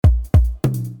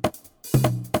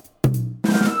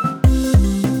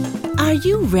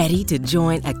you ready to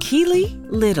join Akili,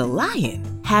 Little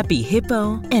Lion, Happy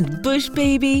Hippo, and Bush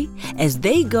Baby as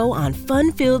they go on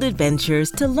fun-filled adventures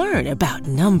to learn about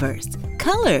numbers,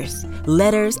 colors,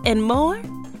 letters, and more?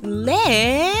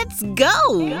 Let's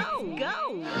go!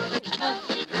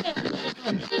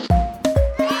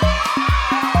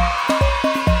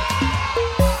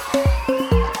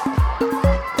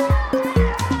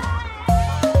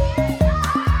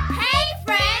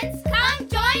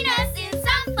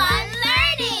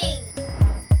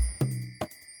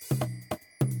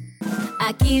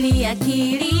 Akili,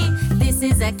 Akili, this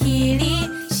is Akili.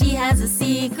 She has a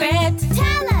secret.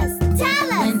 Tell us,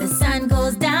 tell us. When the sun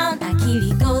goes down,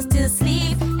 Akili goes to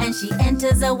sleep, and she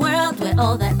enters a world where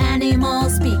all the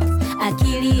animals speak.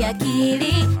 Akili,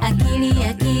 Akili, Akili,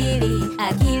 Akili,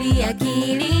 Akili,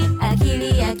 Akili,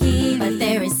 Akili, Akili. But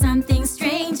there is something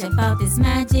strange about this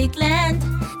magic land.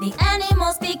 The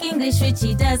animals speak English which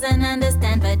she doesn't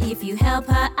understand, but if you help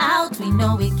her out, we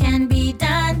know it can be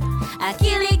done.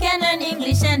 Akili can learn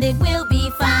English and it will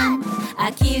be fun.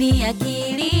 Akili,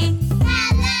 Akili,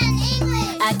 learn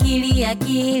English. Akili,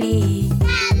 Akili,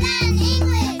 learn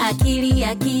English. Akili,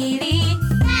 Akili,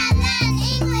 learn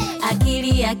English.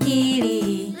 Akili,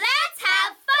 Akili. Let's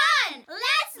have fun.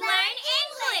 Let's learn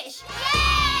English.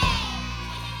 Yay!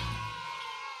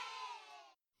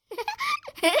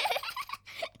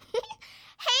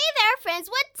 Hey there, friends.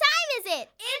 What time is it?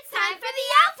 It's time for the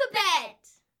alphabet.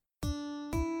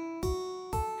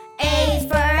 A is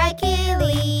for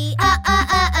Akili,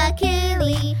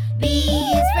 Akili. B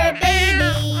is for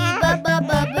baby,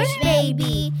 bush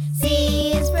baby. C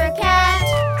is for cat,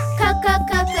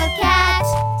 cat.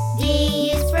 D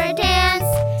is for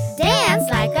dance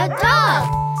like a dog.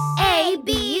 A, B,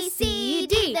 C,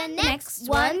 D. The next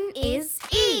one is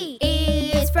E.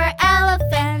 E is for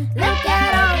elephant, look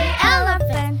at all the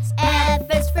elephants. F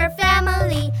is for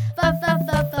family,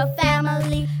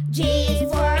 family. G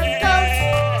is for goat,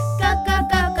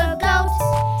 goat.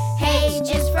 H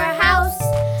is for house,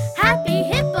 Happy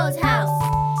Hippo's house.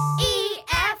 E,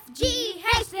 F, G,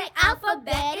 H, the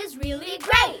alphabet is really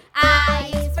great. I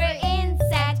is for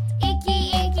insect, icky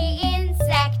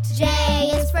insect. J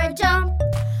is for jump,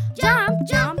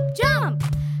 jump.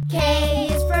 K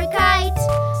is for kite,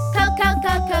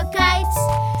 kite.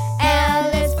 L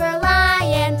is for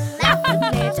lion,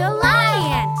 little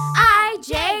lion. I,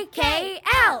 J, K,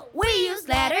 L, we use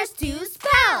letters to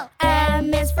spell.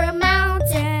 M is for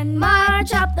mountain,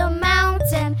 march up the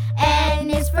mountain. N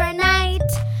is for night,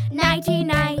 nighty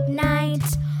night.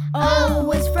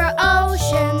 O is for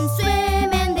ocean,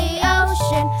 swim in the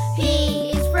ocean.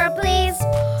 P is for please,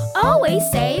 always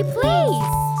say please.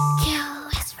 Q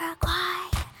is for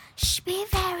quiet, shh, be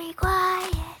very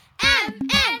quiet. M,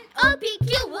 N, O, P, Q,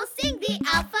 we'll sing the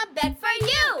alphabet for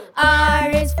you. R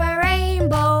is for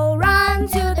rainbow, run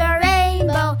to the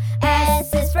rainbow.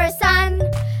 S is for sun,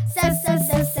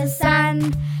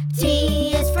 sun.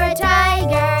 T is for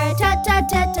tiger,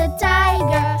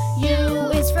 tiger. U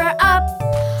is for up,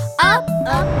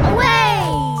 away.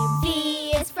 V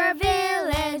is for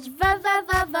village,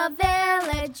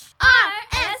 village. R,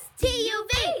 S, T, U,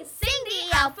 V, sing the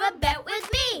alphabet with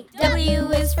me.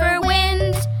 W is for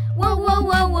wind,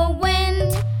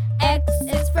 wind. X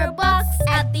is for box,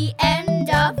 at the end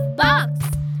of box.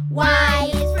 Y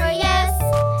is for yes.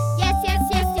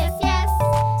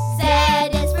 Z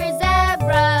is for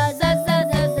zebra,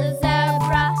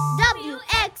 zebra. W,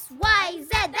 X, Y, Z,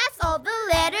 that's all the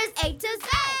letters A to Z.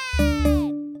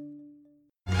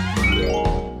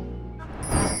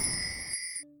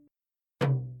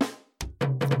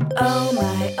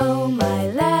 Oh my,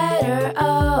 letter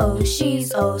O.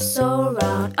 She's oh so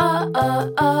round,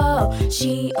 oh.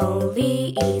 She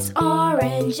only eats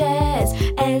oranges,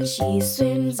 and she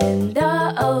swims in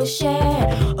the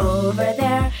ocean. Over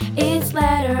there, it's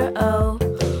letter O.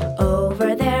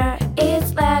 Over there,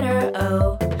 it's letter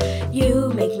O.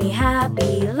 You make me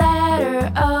happy,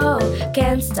 letter O.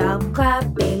 Can't stop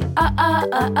clapping,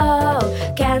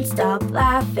 oh. Can't stop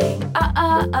laughing,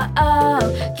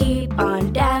 oh. Keep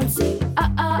on dancing,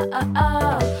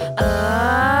 oh.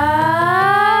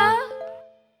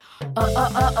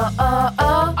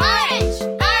 Orange.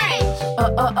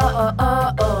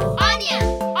 Onion.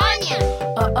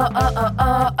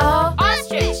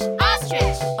 Ostrich.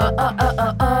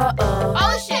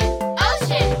 Ocean.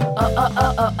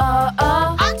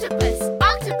 Octopus.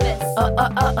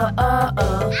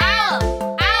 Owl.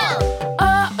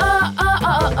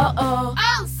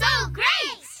 Oh, so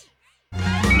great!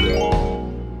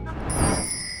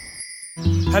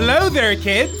 Hello there,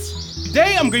 kids!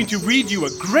 Today I'm going to read you a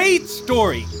great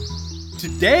story.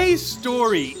 Today's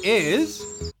story is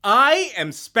I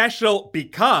Am Special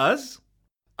Because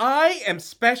I am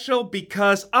special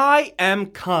because I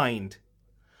am kind.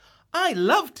 I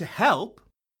love to help.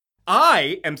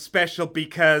 I am special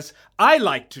because I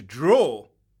like to draw.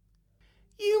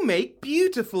 You make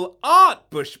beautiful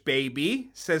art, Bush Baby,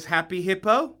 says Happy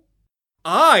Hippo.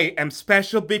 I am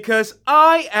special because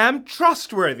I am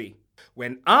trustworthy.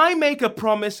 When I make a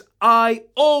promise, I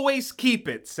always keep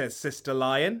it, says Sister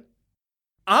Lion.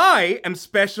 I am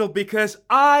special because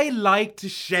I like to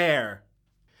share.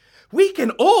 We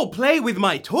can all play with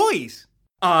my toys.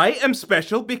 I am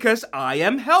special because I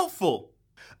am helpful.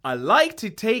 I like to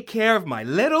take care of my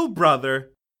little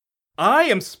brother. I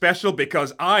am special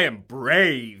because I am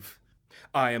brave.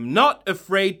 I am not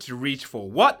afraid to reach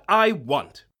for what I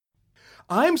want.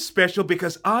 I'm special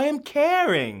because I am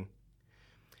caring.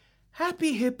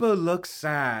 Happy Hippo looks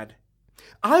sad.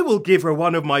 I will give her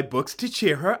one of my books to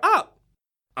cheer her up.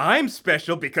 I'm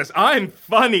special because I'm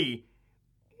funny.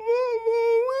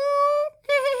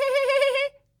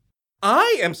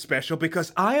 I am special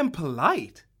because I am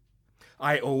polite.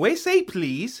 I always say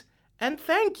please and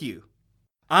thank you.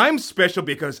 I'm special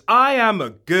because I am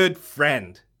a good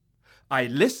friend. I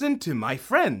listen to my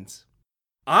friends.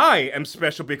 I am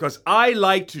special because I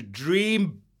like to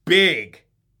dream big.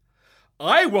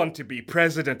 I want to be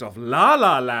president of La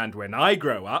La Land when I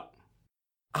grow up.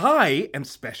 I am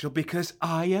special because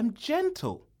I am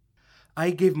gentle.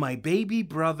 I give my baby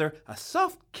brother a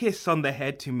soft kiss on the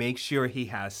head to make sure he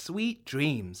has sweet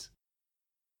dreams.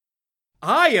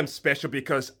 I am special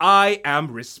because I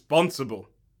am responsible.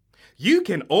 You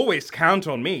can always count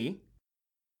on me.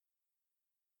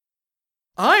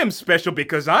 I am special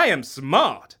because I am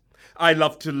smart. I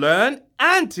love to learn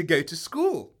and to go to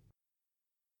school.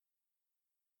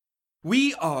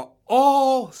 We are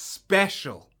all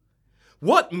special.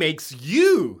 What makes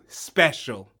you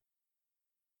special?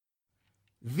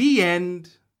 The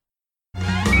end.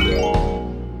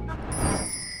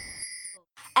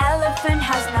 Elephant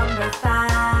has number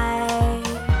 5.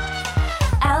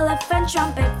 Elephant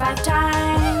trumpet 5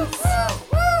 times.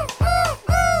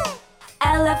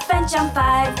 Elephant jump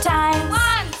 5 times. 1,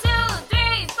 2,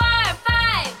 3, 4,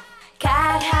 5.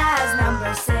 Cat has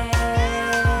number 6.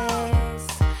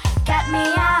 Cat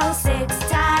meow 6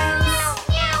 times.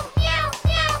 Meow, meow,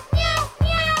 meow, meow,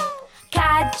 meow.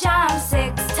 Cat jump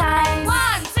 6 times.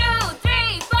 1, 2,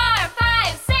 3, 4,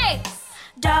 5, 6.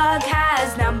 Dog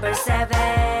has number 7.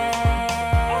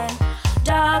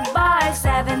 Dog barks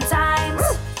 7 times.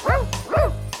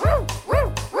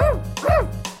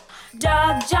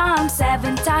 Dog jumps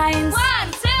 7 times.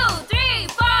 1, 2, 3,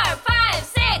 4, 5,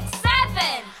 6,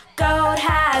 7. Goat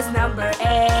has number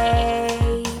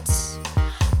 8.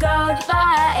 Goat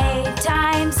barks 8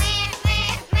 times.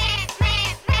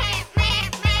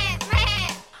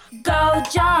 Goat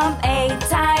jump 8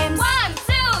 times. 1,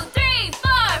 2, 3,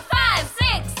 4, 5,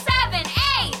 6, 7,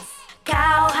 8.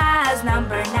 Cow has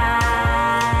number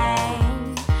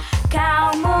 9.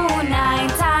 Cow moo 9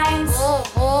 times.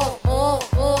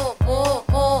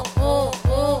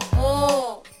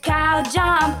 Cow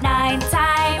jump 9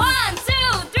 times. 1, 2,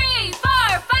 3,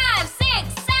 4, 5,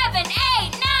 6, 7,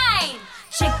 8, 9.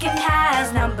 Chicken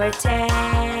has number 10.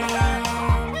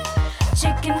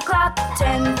 Chicken clock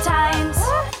 10 times.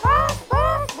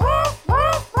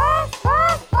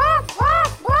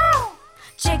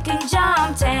 Chicken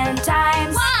jump 10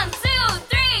 times. 1, 2,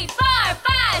 3, 4,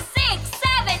 5, 6,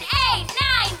 7, 8,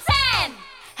 9, 10.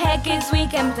 Hey kids, we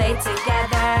can play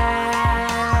together,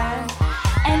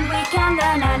 and we can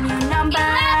learn a new number.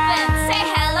 11. Say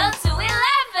hello to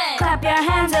 11. Clap your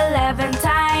hands 11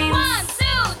 times. 1, 2,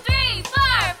 3, 4,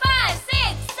 5,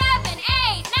 6, 7,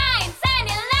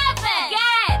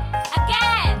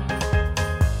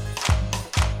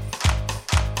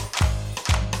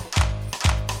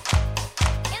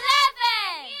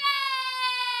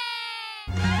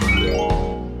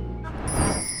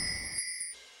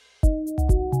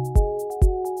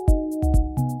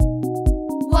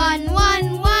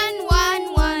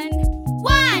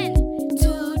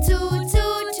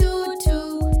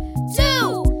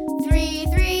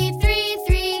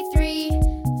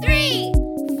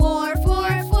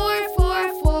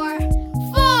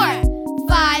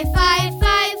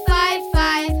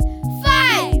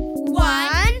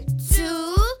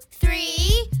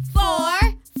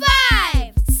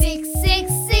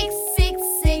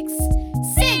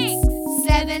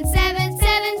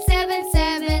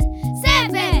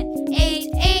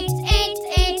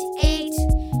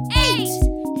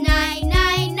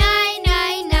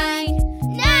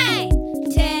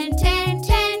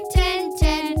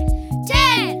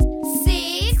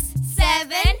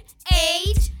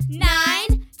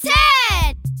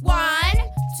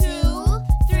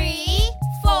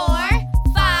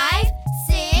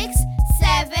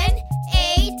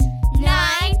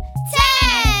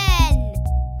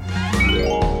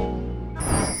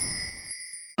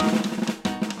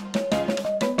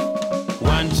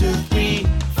 1, 2, 3,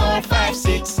 4, 5,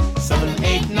 6, 7,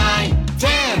 8, 9,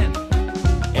 10,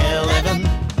 11,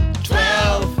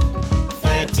 12,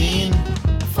 13,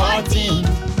 14,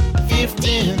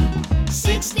 15,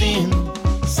 16,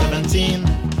 17,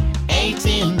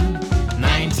 18,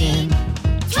 19,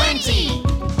 20.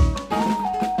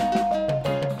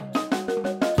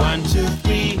 1, 2,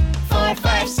 3, 4,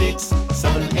 5, 6,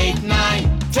 7, 8,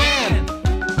 9, 10,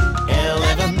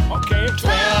 11, Okay.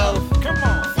 12, Come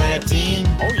on. 13,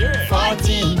 Oh, yeah.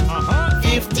 14, Uh-huh.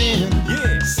 15,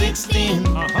 Yeah. 16,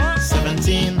 Uh-huh.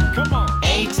 17, Come on.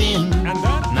 18, And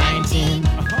then? 19,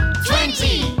 Uh-huh.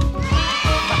 20.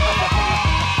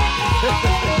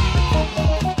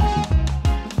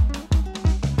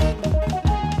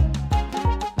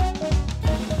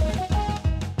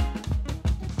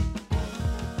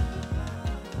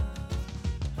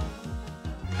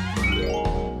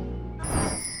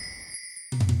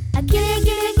 A kitty, a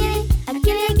kitty, a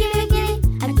kitty, a kitty, a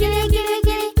kitty, a kitty, a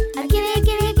kitty, a kitty, a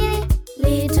kitty, a kitty.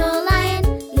 Little lion,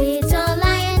 little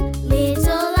lion,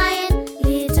 little lion,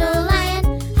 little lion.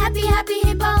 Happy, happy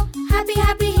hippo, happy,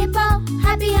 happy hippo,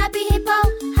 happy, happy hippo,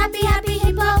 happy, happy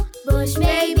hippo. Bush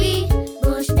baby,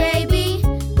 bush baby,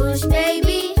 bush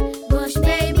baby, bush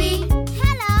baby.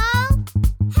 Hello,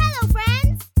 hello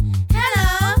friends.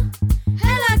 Hello,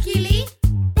 hello Keely.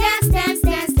 Dance, dance,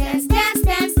 dance, dance, dance,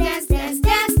 dance, dance, dance,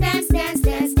 dance, dance, dance,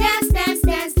 dance, dance, dance,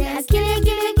 dance, dance. Kitty,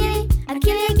 kitty, kitty, a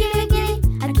kitty, kitty, kitty,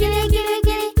 a kitty, kitty,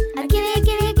 kitty, a kitty,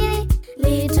 kitty, kitty.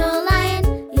 Little lion,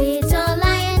 little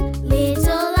lion,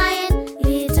 little lion,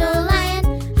 little lion.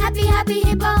 Happy, happy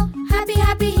hippo, happy,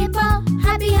 happy hippo,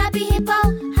 happy, happy hippo,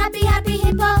 happy, happy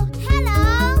hippo. Hello,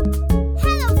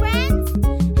 hello friends.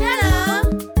 Hello,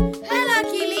 hello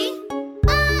Keely.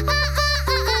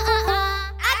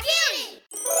 A kitty.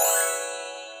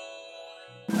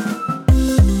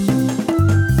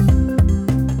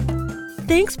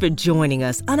 Thanks for joining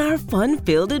us on our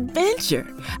fun-filled adventure.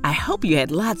 I hope you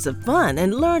had lots of fun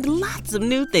and learned lots of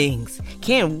new things.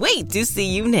 Can't wait to see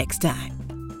you next time.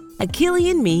 Achille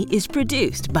and Me is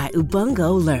produced by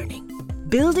Ubungo Learning.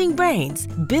 Building brains,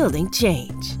 building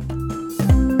change.